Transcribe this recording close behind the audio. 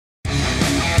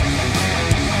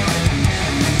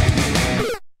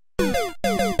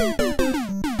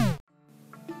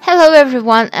Hello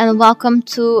everyone and welcome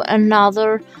to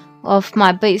another of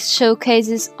my base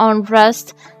showcases on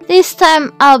Rust. This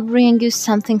time I'll bring you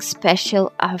something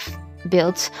special I've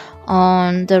built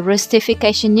on the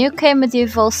Rustification UK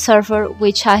medieval server,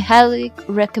 which I highly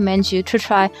recommend you to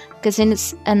try because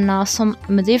it's an awesome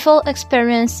medieval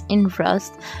experience in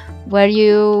Rust where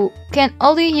you can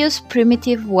only use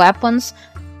primitive weapons,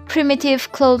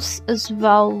 primitive clothes as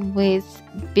well, with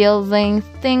building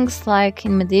things like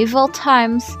in medieval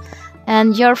times,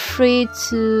 and you're free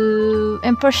to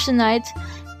impersonate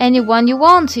anyone you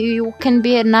want. You can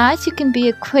be a knight, you can be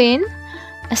a queen,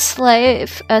 a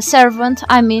slave, a servant,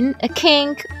 I mean a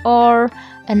king, or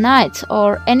a knight,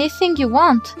 or anything you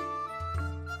want.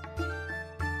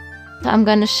 I'm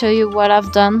gonna show you what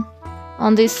I've done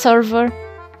on this server.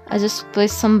 I just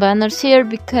placed some banners here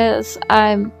because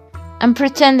I'm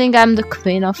pretending I'm the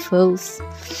Queen of Fools.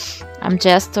 I'm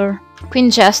Jester, Queen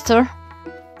Jester.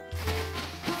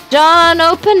 John,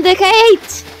 open the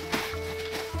gate!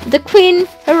 The Queen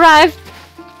arrived.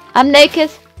 I'm naked.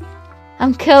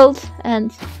 I'm killed,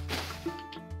 and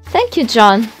thank you,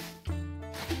 John.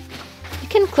 You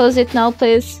can close it now,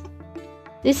 please.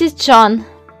 This is John.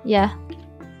 Yeah,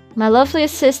 my lovely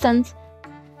assistant.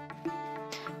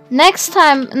 Next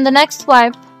time, in the next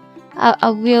wipe, I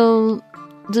will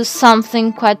do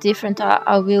something quite different.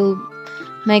 I will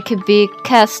make a big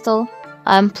castle.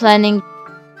 I'm planning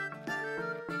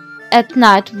at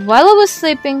night while I was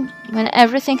sleeping, when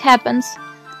everything happens.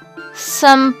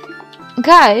 Some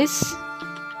guys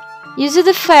use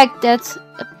the fact that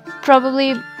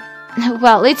probably,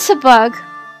 well, it's a bug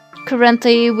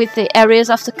currently with the areas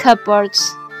of the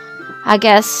cupboards. I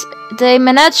guess they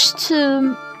managed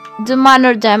to do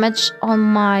minor damage on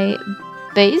my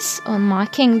base, on my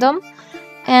kingdom,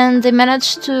 and they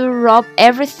managed to rob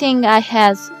everything I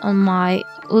had on my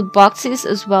loot boxes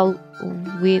as well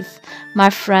with my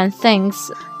friend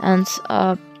things, and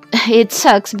it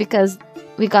sucks because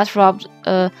we got robbed.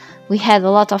 We had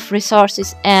a lot of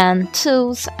resources and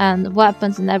tools and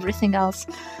weapons and everything else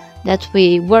that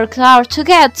we worked hard to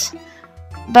get,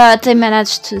 but they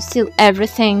managed to steal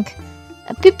everything.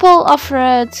 People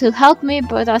offered to help me,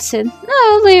 but I said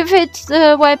no, leave it,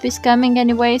 the wipe is coming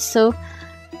anyway. So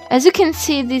as you can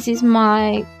see, this is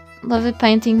my lovely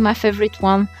painting, my favorite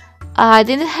one. I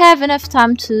didn't have enough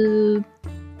time to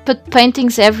put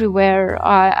paintings everywhere.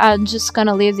 I'm just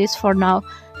gonna leave this for now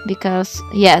because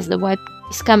yes, the wipe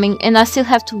is coming and I still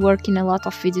have to work in a lot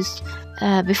of videos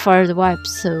before the wipe.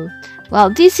 So, well,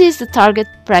 this is the target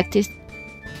practice.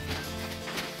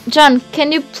 John,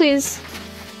 can you please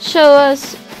show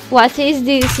us what is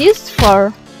this used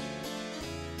for?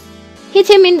 Hit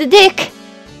him in the dick!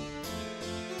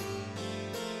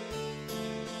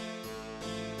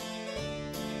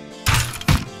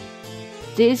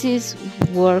 This is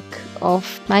work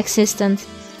of my assistant,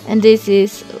 and this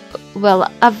is, well,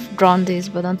 I've drawn this,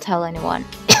 but don't tell anyone.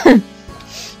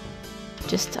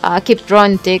 Just I keep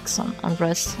drawing dicks on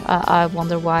Rust. I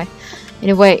wonder why.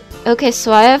 Anyway, okay,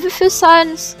 so I have a few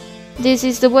signs. This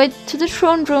is the way to the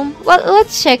throne room. Well,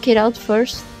 let's check it out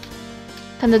first.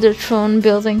 Kind of the throne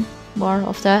building, more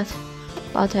of that,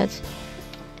 about that.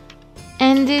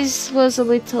 And this was a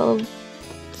little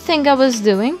thing I was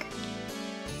doing.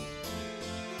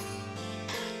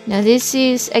 Now this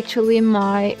is actually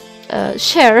my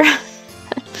share.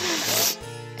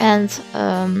 And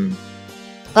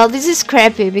well, this is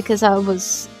crappy because I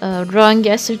was drawing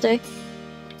yesterday.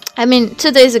 I mean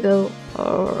 2 days ago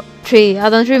or 3, I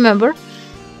don't remember.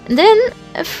 And then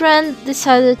a friend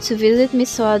decided to visit me,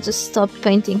 so I just stopped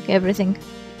painting everything.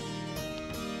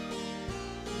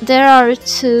 There are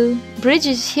 2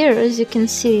 bridges here, as you can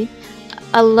see.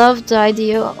 I love the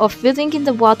idea of building in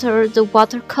the water. The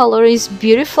watercolor is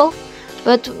beautiful,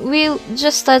 but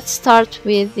let's start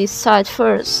with this side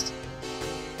first.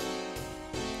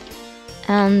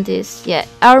 And this, yeah,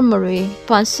 armory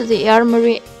points to the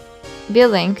armory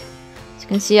building. As you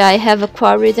can see, I have a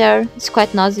quarry there. It's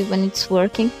quite noisy when it's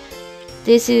working.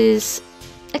 This is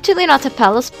actually not a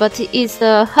palace, but it is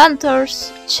the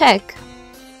hunter's shack,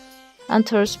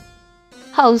 hunter's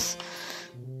house.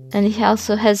 And he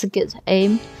also has a good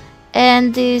aim.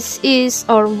 And this is,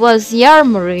 or was, the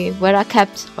armory where I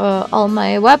kept all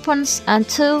my weapons and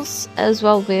tools, as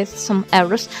well with some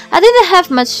arrows. I didn't have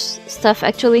much stuff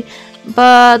actually,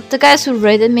 but the guys who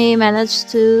raided me managed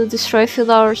to destroy a few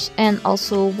doors and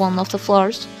also one of the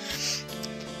floors.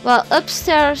 Well,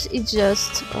 upstairs is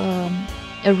just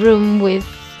a room with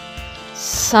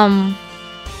some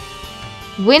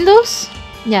windows,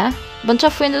 yeah, bunch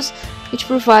of windows which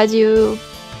provide you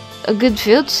a good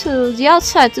view to the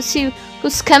outside to see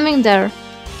who's coming there.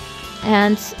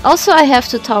 And also I have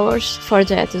 2 towers for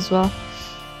that as well.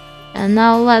 And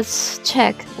now let's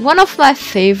check one of my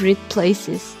favorite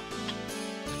places,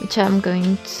 which I'm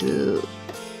going to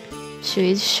show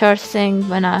you a short thing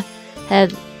when I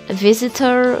had a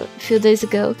visitor a few days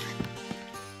ago.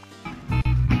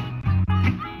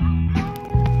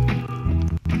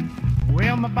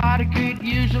 Well, my body could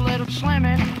use a little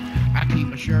slimming. I keep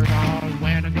my shirt on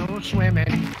when I go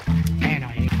swimming, and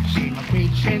I ain't seen my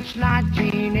feet since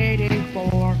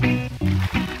 1984.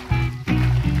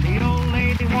 The old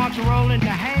lady wants to roll in the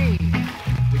hay.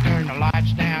 We turn the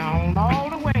lights down all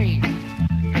the way,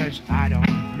 'cause I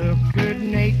don't look good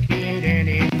naked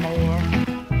anymore.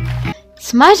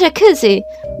 It's my jacuzzi.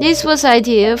 This was an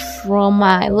idea from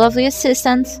my lovely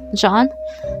assistant, John.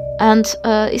 And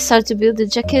he started to build the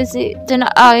jacuzzi. Then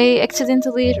I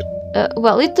accidentally,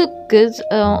 well, it looked good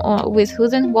with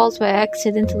wooden walls, but I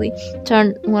accidentally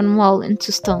turned one wall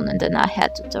into stone, and then I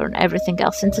had to turn everything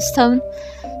else into stone.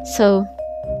 So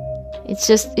it's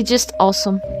just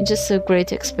awesome. It's just a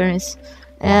great experience.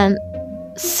 And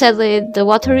sadly, the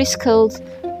water is cold.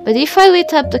 But if I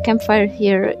lit up the campfire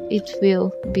here, it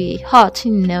will be hot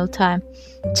in no time.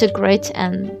 It's a great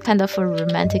and kind of a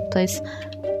romantic place.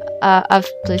 I've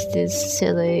placed this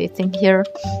silly thing here.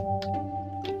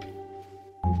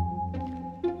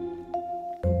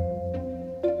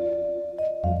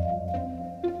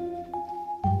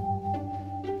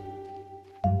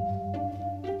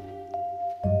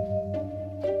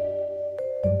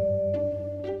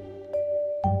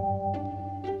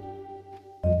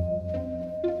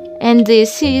 And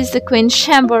this is the Queen's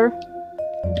Chamber.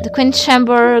 The Queen's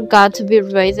Chamber got to be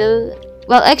raided.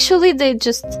 Well, actually they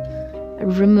just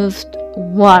removed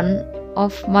one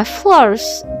of my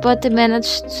floors, but they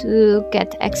managed to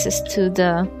get access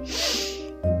to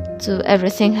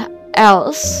everything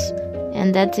else,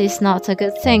 and that is not a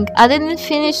good thing. I didn't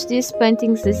finish these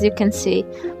paintings, as you can see,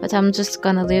 but I'm just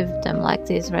gonna leave them like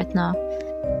this right now.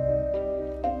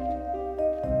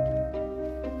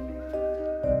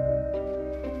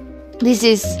 This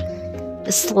is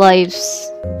the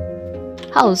slave's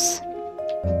house.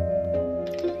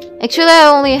 Actually, I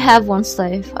only have one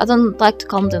slave. I don't like to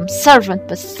call them servant,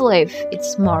 but slave.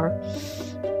 It's more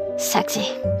sexy.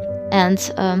 And,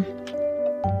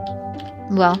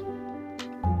 well,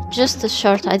 just a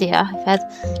short idea I've had.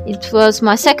 It was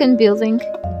my second building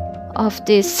of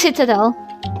this citadel.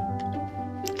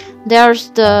 There's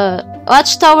the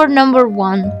watchtower number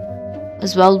 1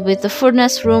 as well, with the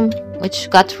furnace room,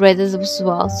 which got raided as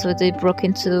well. So they broke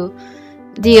into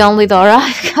the only door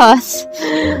I got.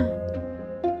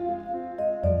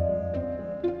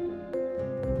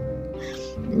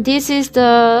 This is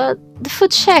the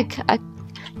food shack.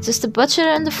 Just the butcher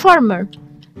and the farmer.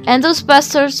 And those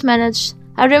bastards managed.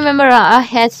 I remember I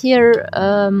had here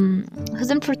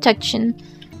hidden protection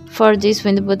for this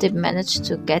window, but they managed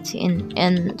to get in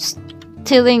and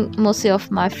stealing mostly of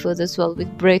my food as well,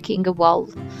 with breaking a wall,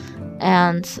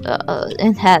 and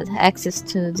had access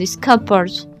to this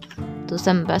cupboard. Those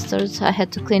dumb bastards. I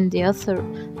had to clean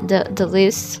the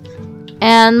list,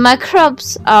 and my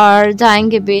crops are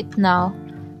dying a bit now.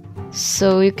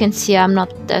 So you can see I'm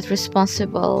not that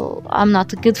responsible. I'm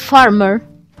not a good farmer.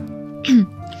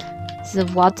 It's a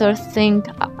water thing,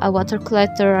 a water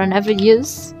collector I never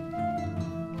use.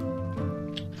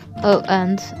 Oh,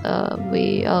 and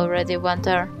we already went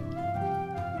there.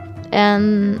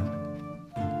 And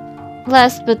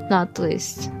last but not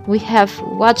least, we have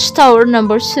watchtower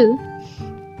number 2.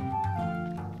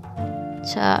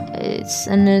 It's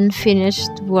an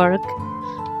unfinished work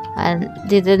and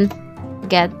didn't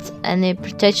get any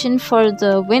protection for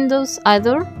the windows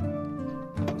either.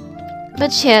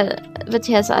 But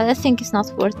yes, I think it's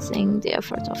not worth the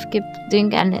effort of keep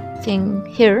doing anything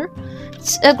here.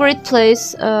 It's a great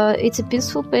place. It's a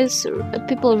peaceful place.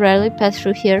 People rarely pass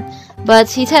through here,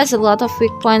 but it has a lot of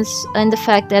weak points in the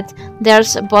fact that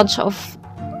there's a bunch of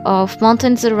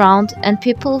mountains around, and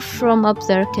people from up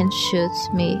there can shoot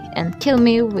me and kill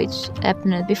me, which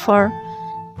happened before.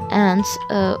 And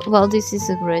well, this is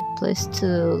a great place to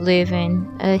live in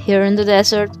here in the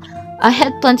desert. I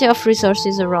had plenty of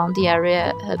resources around the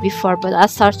area before, but I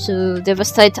started to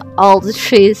devastate all the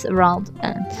trees around,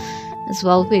 and as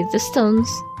well with the stones.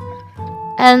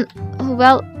 And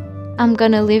well, I'm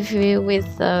gonna leave you with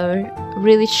a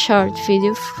really short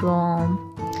video from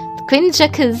the Queen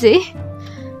Jacuzzi,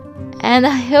 and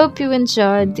I hope you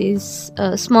enjoyed this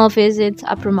small visit.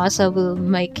 I promise I will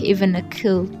make even a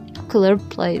cooler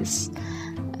place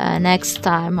next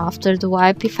time after the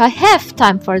wipe, if I have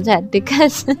time for that,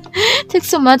 because it takes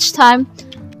so much time.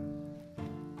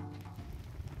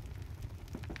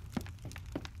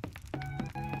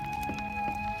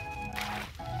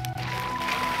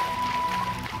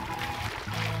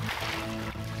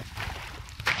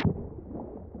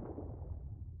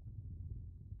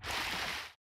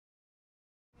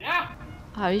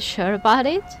 Are you sure about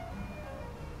it?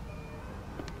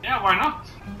 Yeah, why not?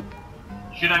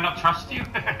 Should I not trust you?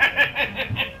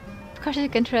 Of course you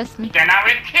can trust me. Then I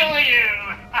will kill you!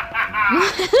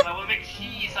 I will make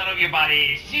cheese out of your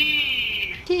body.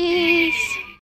 Cheese! Cheese!